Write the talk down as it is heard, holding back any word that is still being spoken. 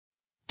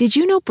Did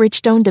you know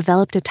Bridgestone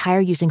developed a tire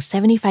using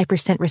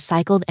 75%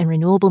 recycled and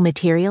renewable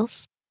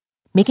materials?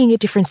 Making a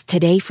difference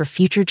today for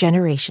future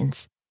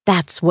generations.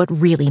 That's what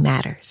really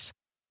matters.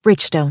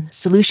 Bridgestone,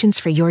 solutions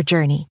for your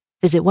journey.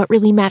 Visit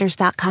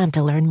whatreallymatters.com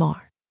to learn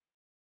more.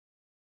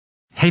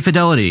 Hey,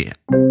 Fidelity.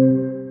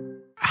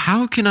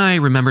 How can I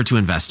remember to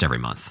invest every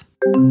month?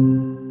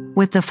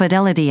 With the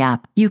Fidelity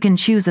app, you can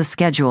choose a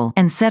schedule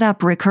and set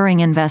up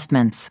recurring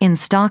investments in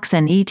stocks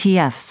and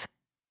ETFs.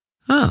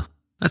 Oh,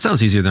 that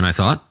sounds easier than I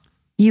thought.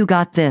 You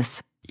got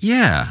this.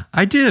 Yeah,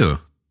 I do.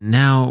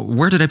 Now,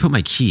 where did I put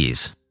my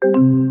keys?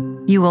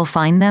 You will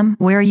find them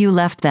where you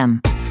left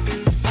them.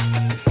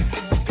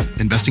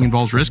 Investing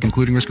involves risk,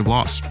 including risk of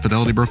loss.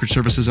 Fidelity Brokerage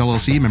Services,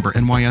 LLC, member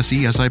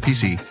NYSE,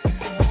 SIPC.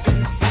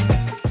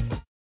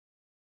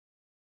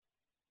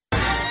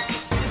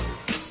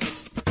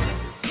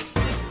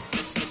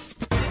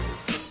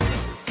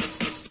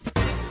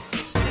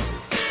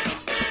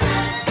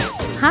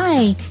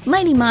 Hi,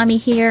 Mighty Mommy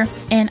here,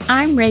 and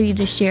I'm ready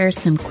to share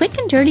some quick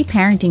and dirty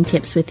parenting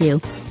tips with you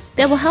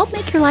that will help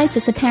make your life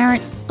as a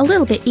parent a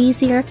little bit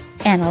easier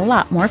and a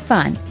lot more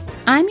fun.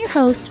 I'm your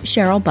host,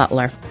 Cheryl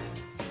Butler.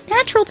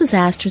 Natural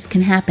disasters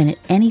can happen at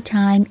any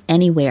time,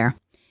 anywhere,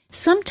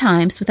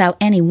 sometimes without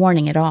any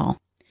warning at all.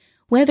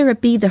 Whether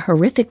it be the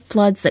horrific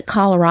floods that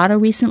Colorado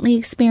recently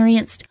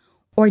experienced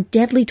or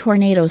deadly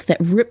tornadoes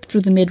that rip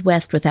through the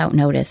Midwest without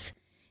notice,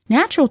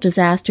 natural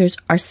disasters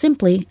are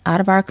simply out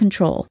of our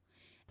control.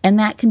 And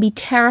that can be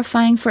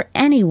terrifying for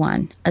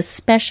anyone,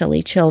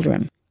 especially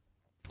children.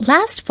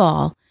 Last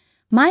fall,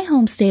 my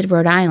home state of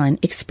Rhode Island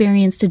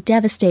experienced a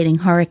devastating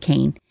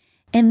hurricane,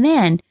 and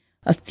then,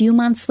 a few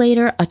months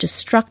later, a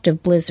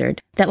destructive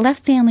blizzard that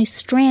left families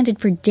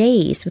stranded for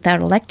days without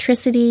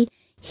electricity,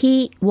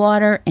 heat,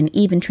 water, and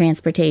even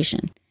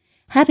transportation.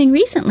 Having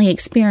recently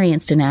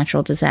experienced a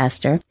natural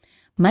disaster,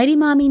 Mighty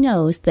Mommy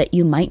knows that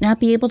you might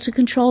not be able to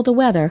control the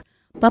weather,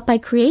 but by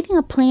creating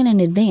a plan in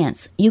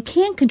advance, you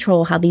can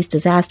control how these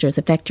disasters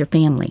affect your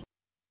family.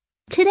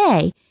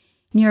 Today,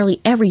 nearly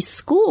every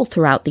school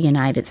throughout the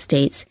United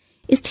States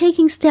is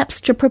taking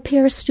steps to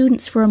prepare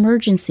students for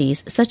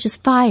emergencies such as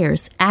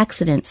fires,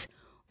 accidents,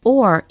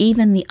 or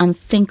even the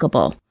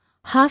unthinkable,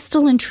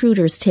 hostile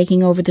intruders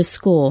taking over the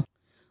school,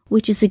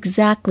 which is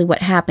exactly what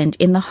happened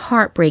in the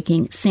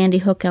heartbreaking Sandy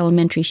Hook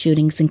Elementary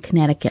shootings in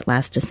Connecticut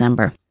last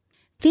December.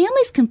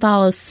 Families can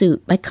follow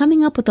suit by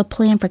coming up with a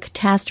plan for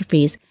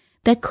catastrophes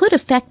that could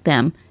affect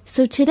them,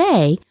 so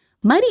today,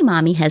 Mighty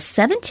Mommy has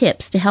 7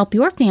 tips to help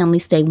your family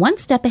stay one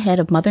step ahead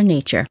of Mother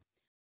Nature.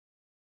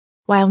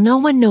 While no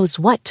one knows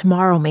what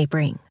tomorrow may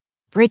bring,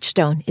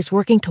 Bridgestone is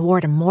working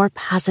toward a more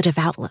positive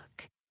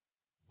outlook.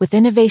 With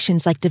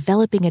innovations like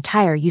developing a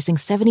tire using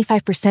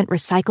 75%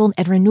 recycled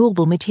and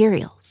renewable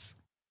materials.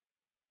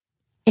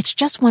 It's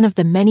just one of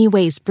the many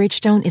ways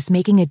Bridgestone is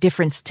making a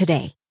difference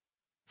today,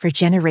 for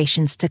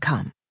generations to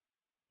come.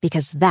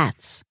 Because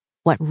that's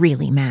what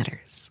really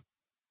matters.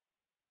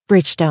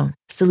 Bridgestone,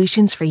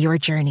 solutions for your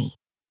journey.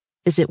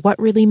 Visit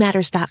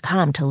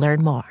whatreallymatters.com to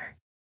learn more.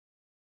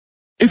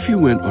 If you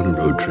went on a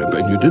road trip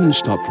and you didn't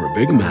stop for a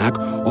Big Mac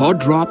or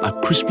drop a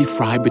crispy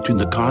fry between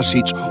the car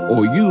seats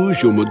or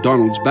use your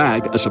McDonald's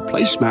bag as a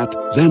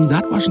placemat, then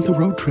that wasn't a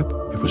road trip.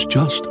 It was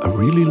just a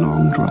really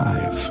long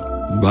drive.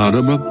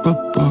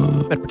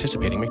 Ba-da-ba-ba-ba. At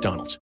participating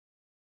McDonald's.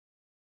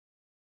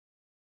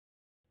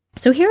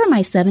 So here are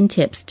my 7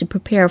 tips to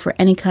prepare for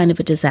any kind of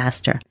a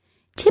disaster.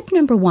 Tip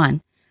number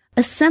 1.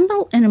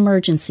 Assemble an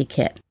emergency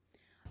kit.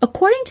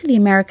 According to the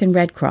American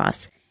Red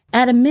Cross,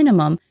 at a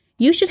minimum,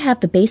 you should have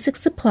the basic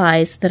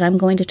supplies that I'm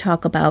going to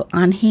talk about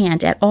on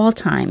hand at all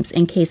times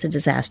in case a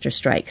disaster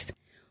strikes.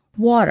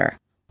 Water,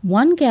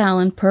 1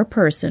 gallon per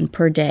person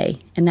per day,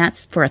 and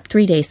that's for a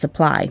 3-day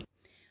supply.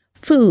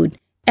 Food,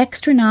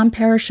 extra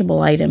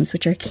non-perishable items,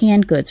 which are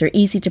canned goods or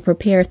easy to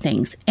prepare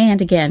things, and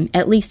again,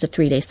 at least a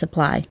 3-day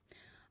supply.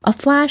 A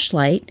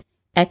flashlight,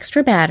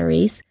 extra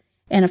batteries,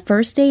 and a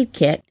first aid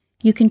kit.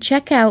 You can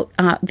check out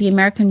the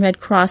American Red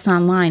Cross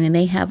online, and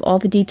they have all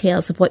the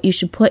details of what you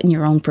should put in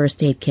your own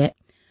first aid kit.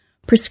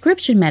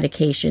 Prescription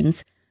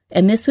medications,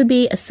 and this would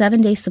be a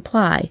 7-day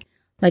supply,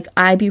 like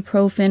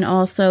ibuprofen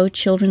also,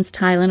 children's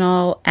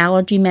Tylenol,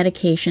 allergy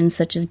medications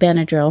such as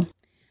Benadryl.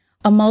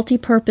 A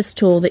multi-purpose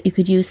tool that you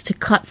could use to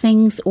cut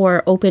things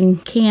or open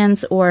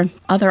cans or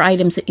other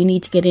items that you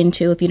need to get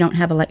into if you don't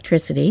have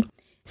electricity.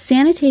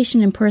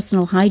 Sanitation and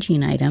personal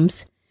hygiene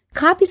items.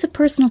 Copies of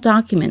personal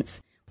documents,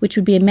 which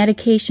would be a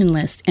medication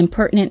list and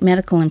pertinent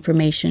medical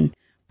information,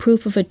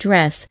 proof of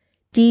address,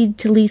 deed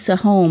to lease a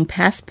home,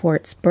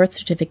 passports, birth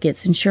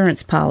certificates,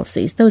 insurance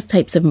policies, those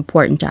types of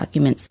important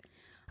documents.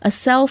 A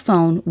cell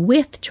phone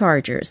with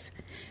chargers.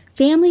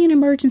 Family and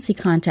emergency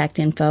contact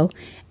info,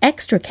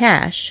 extra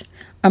cash,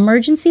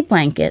 emergency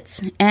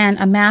blankets, and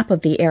a map of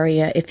the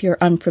area if you're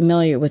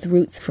unfamiliar with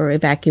routes for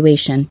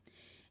evacuation.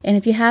 And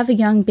if you have a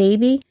young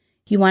baby,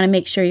 you want to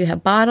make sure you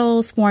have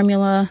bottles,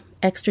 formula,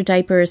 extra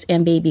diapers,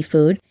 and baby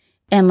food.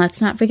 And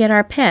let's not forget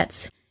our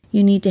pets.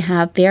 You need to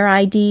have their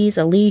IDs,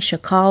 a leash, a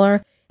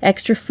collar,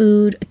 extra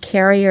food, a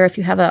carrier if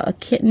you have a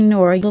kitten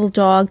or a little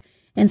dog,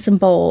 and some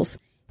bowls.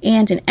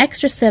 and an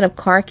extra set of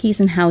car keys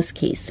and house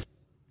keys.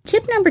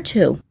 Tip number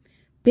 2,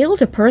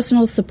 build a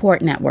personal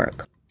support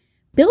network.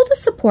 Build a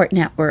support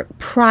network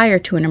prior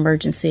to an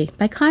emergency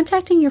by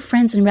contacting your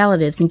friends and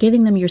relatives and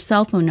giving them your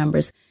cell phone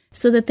numbers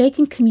so that they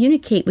can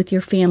communicate with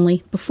your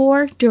family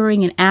before,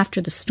 during, and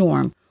after the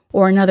storm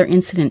or another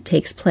incident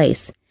takes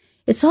place.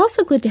 It's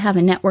also good to have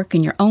a network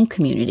in your own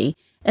community,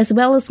 as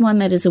well as one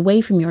that is away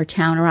from your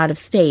town or out of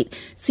state,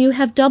 so you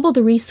have double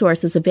the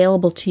resources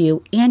available to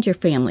you and your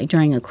family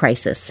during a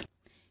crisis.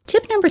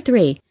 Tip number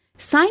 3,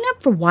 sign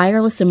up for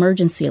wireless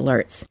emergency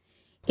alerts.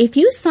 If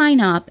you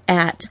sign up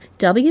at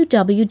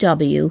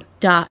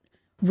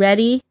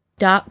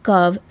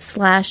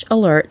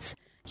www.ready.gov/alerts,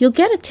 you'll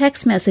get a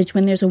text message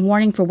when there's a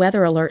warning for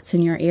weather alerts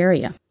in your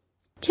area.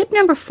 Tip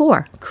number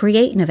 4,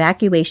 create an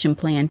evacuation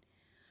plan.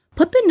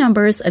 Put the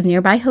numbers of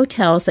nearby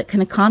hotels that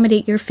can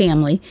accommodate your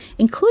family,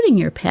 including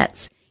your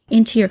pets,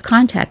 into your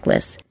contact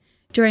list.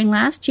 During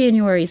last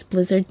January's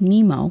blizzard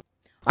Nemo,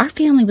 our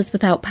family was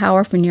without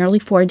power for nearly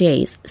 4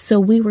 days, so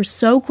we were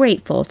so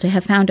grateful to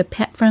have found a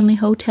pet-friendly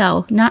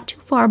hotel not too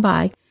far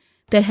by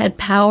that had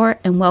power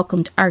and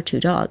welcomed our 2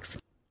 dogs.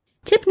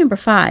 Tip number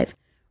 5,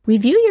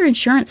 review your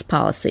insurance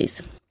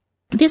policies.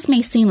 This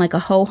may seem like a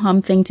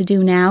ho-hum thing to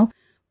do now,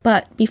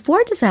 but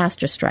before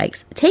disaster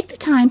strikes, take the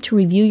time to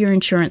review your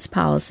insurance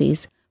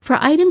policies for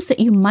items that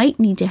you might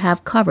need to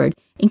have covered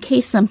in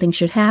case something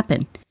should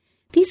happen.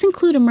 These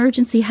include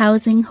emergency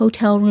housing,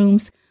 hotel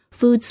rooms,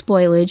 food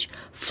spoilage,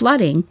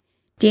 flooding,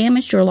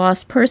 damaged or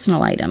lost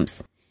personal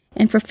items.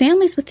 And for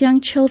families with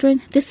young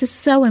children, this is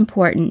so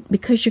important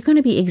because you're going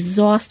to be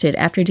exhausted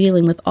after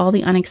dealing with all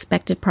the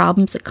unexpected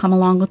problems that come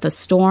along with a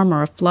storm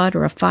or a flood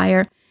or a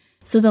fire.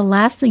 So the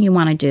last thing you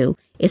want to do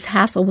is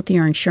hassle with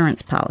your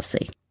insurance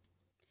policy.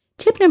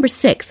 Tip number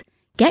 6,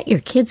 get your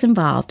kids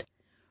involved.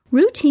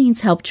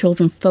 Routines help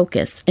children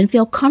focus and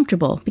feel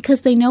comfortable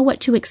because they know what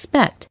to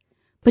expect.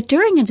 But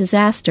during a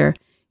disaster,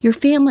 your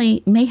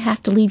family may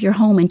have to leave your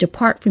home and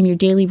depart from your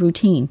daily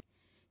routine.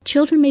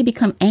 Children may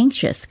become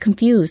anxious,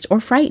 confused,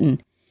 or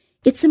frightened.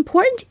 It's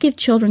important to give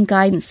children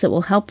guidance that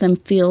will help them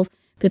feel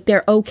that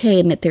they're okay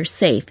and that they're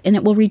safe, and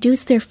it will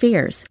reduce their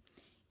fears.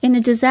 In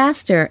a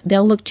disaster,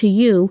 they'll look to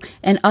you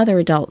and other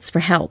adults for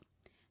help.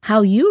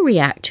 How you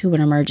react to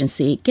an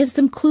emergency gives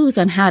them clues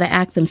on how to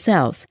act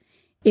themselves.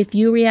 If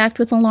you react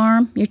with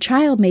alarm, your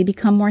child may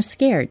become more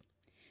scared.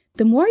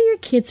 The more your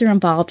kids are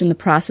involved in the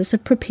process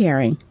of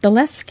preparing, the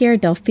less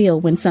scared they'll feel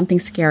when something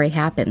scary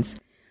happens.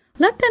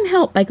 Let them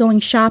help by going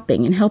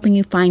shopping and helping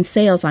you find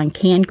sales on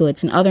canned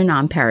goods and other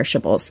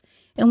non-perishables.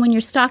 And when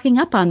you're stocking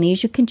up on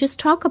these, you can just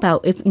talk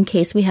about if in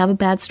case we have a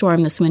bad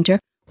storm this winter,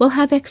 we'll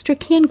have extra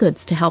canned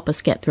goods to help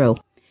us get through.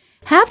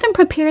 Have them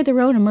prepare their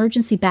own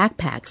emergency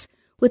backpacks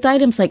with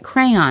items like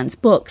crayons,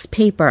 books,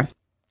 paper,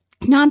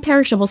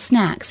 non-perishable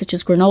snacks such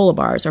as granola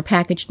bars or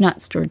packaged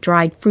nuts or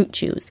dried fruit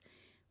chews,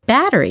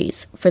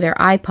 batteries for their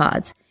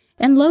iPods,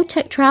 and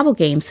low-tech travel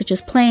games such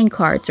as playing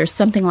cards or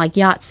something like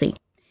Yahtzee.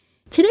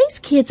 Today's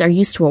kids are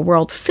used to a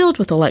world filled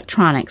with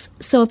electronics,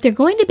 so if they're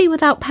going to be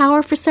without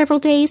power for several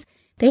days,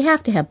 they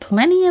have to have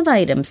plenty of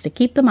items to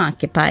keep them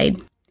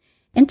occupied.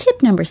 And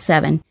tip number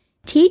 7,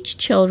 teach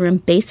children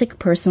basic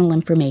personal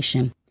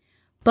information.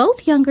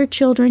 Both younger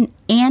children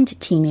and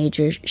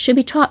teenagers should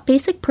be taught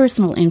basic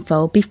personal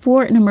info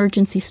before an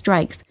emergency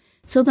strikes,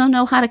 so they'll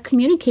know how to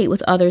communicate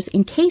with others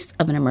in case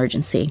of an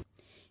emergency.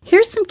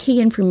 Here's some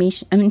key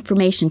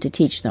information to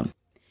teach them.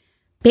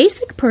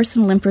 Basic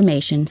personal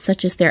information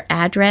such as their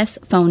address,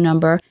 phone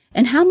number,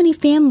 and how many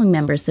family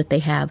members that they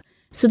have,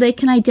 so they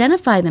can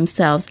identify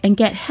themselves and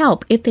get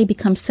help if they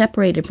become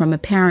separated from a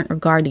parent or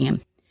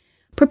guardian.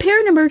 Prepare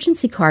an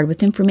emergency card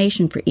with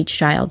information for each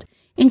child,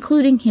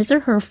 including his or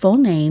her full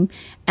name,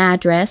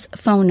 address,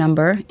 phone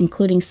number,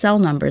 including cell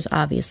numbers,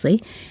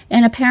 obviously,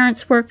 and a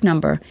parent's work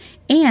number,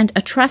 and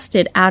a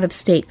trusted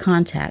out-of-state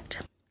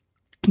contact.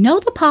 Know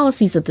the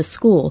policies of the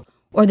school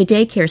or the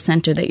daycare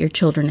center that your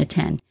children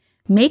attend.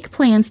 Make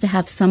plans to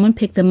have someone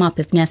pick them up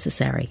if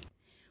necessary.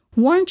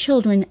 Warn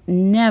children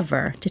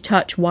never to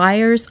touch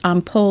wires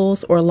on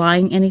poles or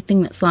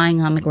anything that's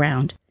lying on the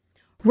ground.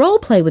 Role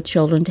play with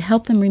children to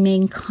help them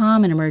remain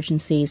calm in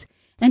emergencies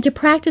and to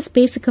practice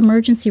basic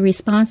emergency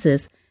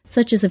responses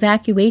such as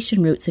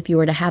evacuation routes if you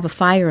were to have a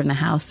fire in the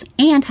house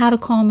and how to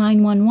call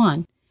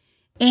 911.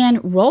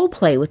 And role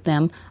play with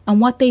them on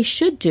what they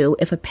should do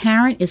if a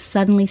parent is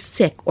suddenly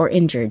sick or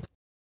injured.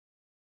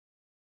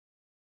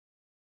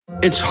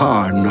 It's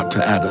hard not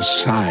to add a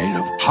side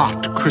of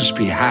hot,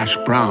 crispy hash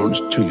browns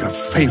to your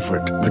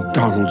favorite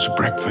McDonald's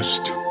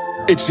breakfast.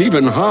 It's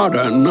even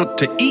harder not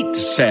to eat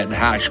said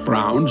hash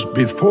browns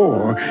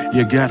before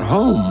you get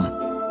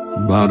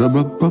home.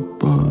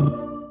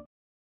 Ba-da-ba-ba-ba.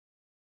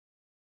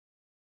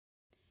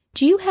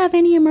 Do you have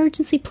any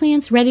emergency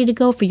plans ready to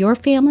go for your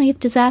family if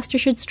disaster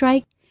should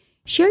strike?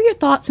 Share your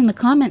thoughts in the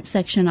comments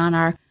section on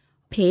our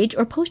page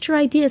or post your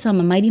ideas on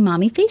the Mighty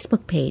Mommy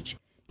Facebook page.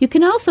 You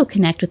can also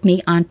connect with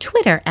me on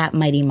Twitter at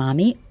Mighty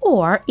Mommy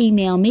or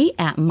email me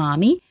at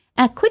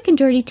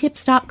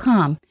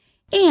mommy@quickanddirtytips.com.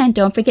 And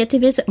don't forget to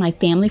visit my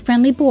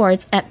family-friendly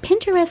boards at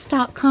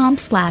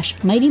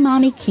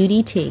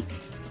pinterest.com/MightyMommyQDT.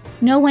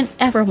 No one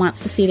ever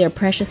wants to see their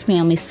precious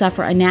family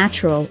suffer a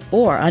natural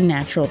or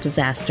unnatural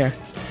disaster.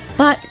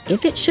 But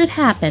if it should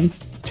happen,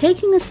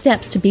 taking the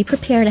steps to be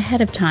prepared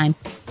ahead of time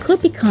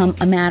could become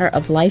a matter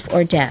of life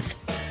or death.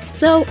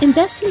 So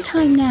invest some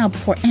time now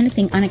before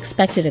anything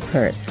unexpected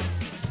occurs.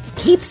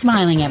 Keep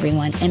smiling,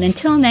 everyone, and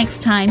until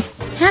next time,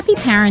 happy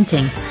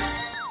parenting.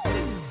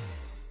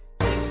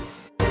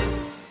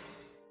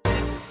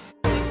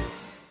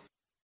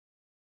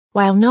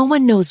 While no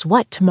one knows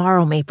what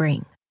tomorrow may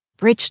bring,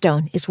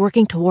 Bridgestone is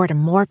working toward a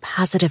more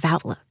positive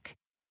outlook.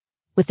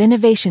 With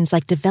innovations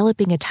like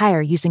developing a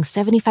tire using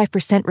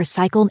 75%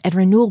 recycled and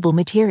renewable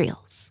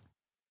materials.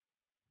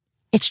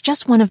 It's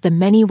just one of the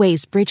many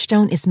ways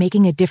Bridgestone is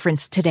making a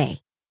difference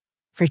today,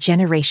 for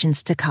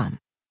generations to come.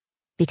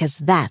 Because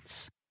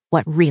that's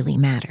what really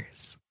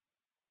matters.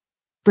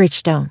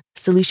 Bridgestone,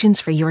 solutions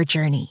for your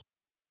journey.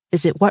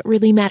 Visit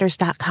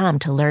whatreallymatters.com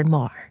to learn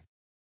more.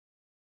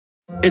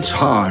 It's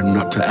hard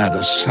not to add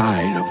a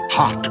side of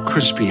hot,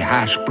 crispy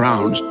hash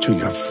browns to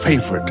your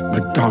favorite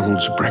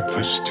McDonald's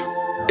breakfast.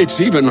 It's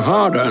even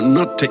harder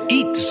not to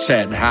eat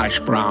said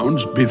hash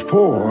browns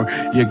before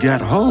you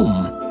get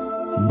home.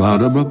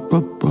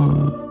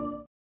 Ba-da-ba-ba-ba.